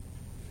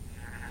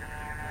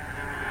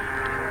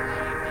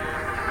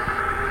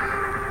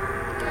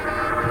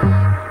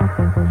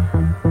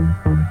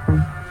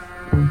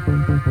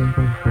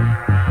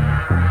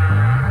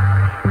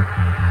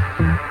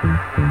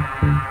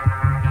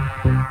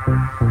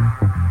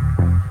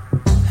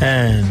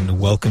And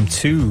welcome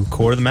to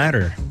Core of the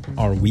Matter,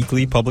 our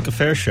weekly public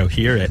affairs show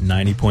here at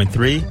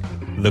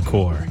 90.3 The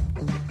Core.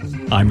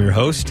 I'm your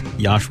host,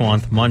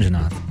 Yashwanth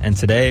Manjunath, and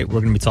today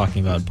we're going to be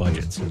talking about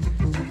budgets.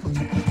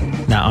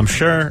 Now, I'm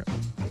sure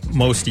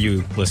most of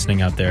you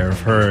listening out there have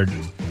heard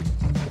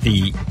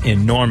the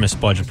enormous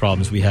budget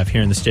problems we have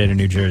here in the state of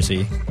New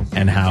Jersey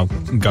and how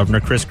Governor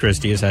Chris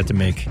Christie has had to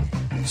make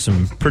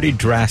some pretty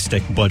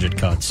drastic budget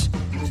cuts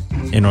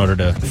in order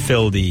to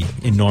fill the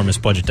enormous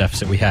budget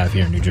deficit we have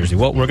here in New Jersey.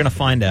 Well, we're going to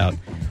find out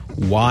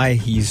why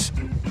he's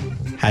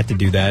had to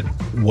do that,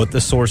 what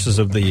the sources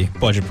of the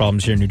budget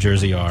problems here in New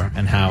Jersey are,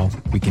 and how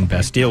we can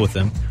best deal with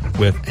them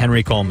with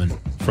Henry Coleman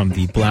from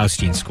the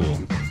Blaustein School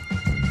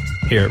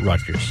here at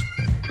Rutgers.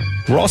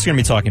 We're also going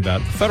to be talking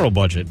about the federal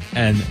budget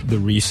and the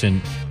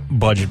recent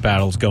budget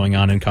battles going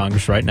on in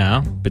Congress right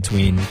now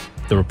between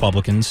the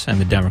Republicans and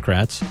the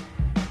Democrats,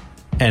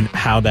 and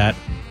how that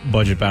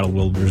budget battle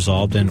will be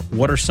resolved, and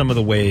what are some of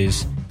the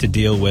ways to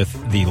deal with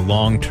the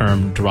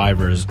long-term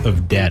drivers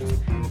of debt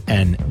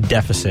and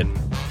deficit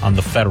on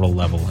the federal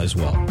level as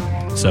well.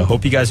 So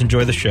hope you guys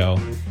enjoy the show.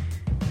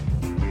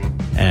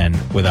 And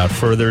without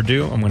further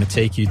ado, I'm going to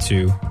take you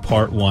to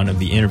part one of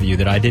the interview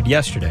that I did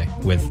yesterday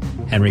with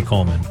Henry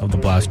Coleman of the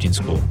Blaustein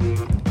School.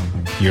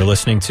 You're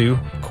listening to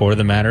Core of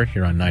the Matter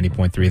here on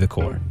 90.3 The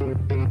Core.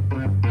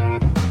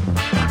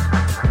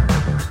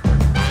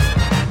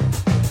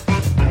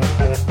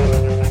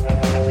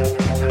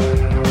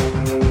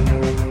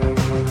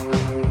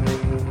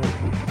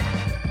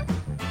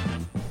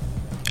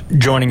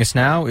 Joining us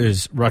now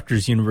is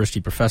Rutgers University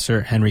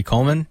professor Henry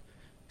Coleman.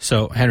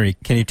 So, Henry,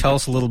 can you tell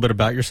us a little bit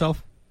about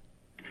yourself?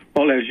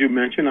 Well, as you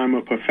mentioned, I'm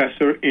a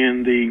professor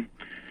in the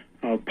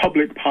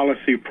public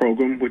policy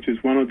program, which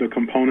is one of the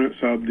components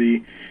of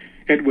the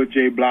Edward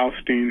J.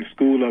 Blaustein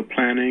School of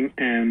Planning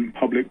and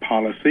Public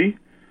Policy.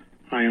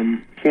 I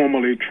am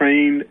formally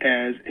trained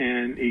as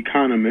an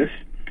economist,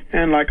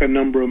 and like a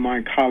number of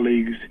my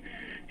colleagues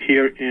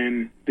here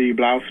in the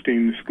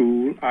Blaustein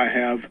School, I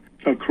have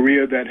a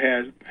career that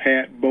has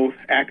had both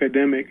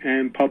academic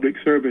and public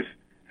service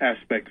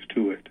aspects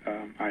to it.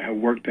 I have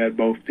worked at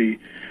both the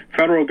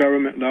federal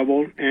government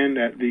level and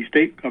at the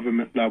state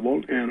government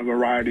level in a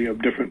variety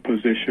of different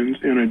positions,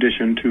 in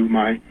addition to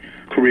my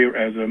career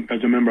as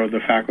a member of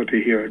the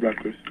faculty here at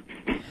Rutgers.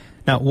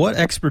 Now, what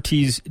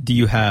expertise do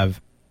you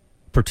have,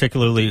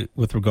 particularly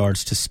with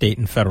regards to state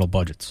and federal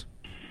budgets?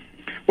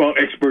 Well,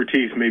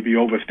 expertise may be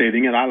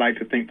overstating it. I like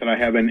to think that I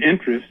have an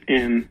interest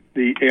in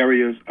the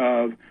areas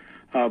of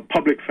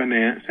public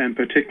finance, and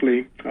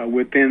particularly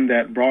within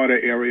that broader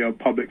area of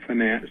public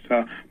finance.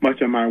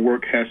 Much of my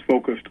work has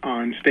focused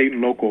on state and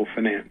local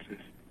finances.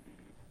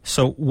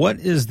 So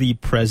what is the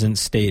present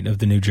state of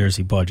the New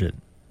Jersey budget?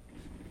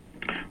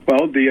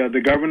 Well,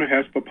 the governor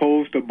has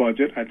proposed a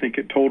budget. I think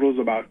it totals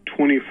about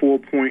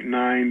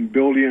 $24.9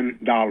 billion.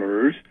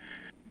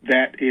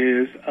 That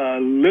is a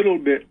little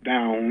bit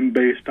down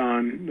based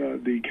on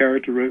the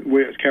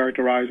way it's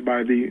characterized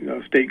by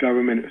the state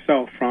government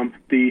itself from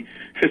the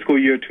fiscal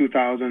year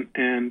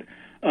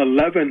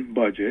 2011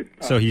 budget.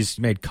 So he's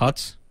made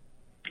cuts?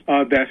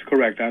 That's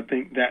correct. I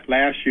think that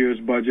last year's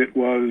budget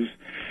was,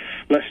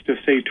 let's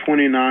just say,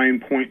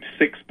 $29.6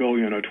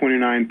 billion or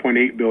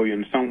 $29.8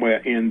 billion, somewhere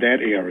in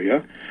that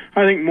area.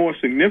 I think more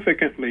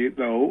significantly,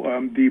 though,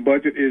 the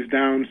budget is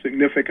down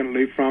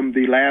significantly from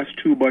the last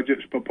two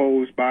budgets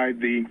proposed by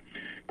the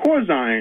Corzine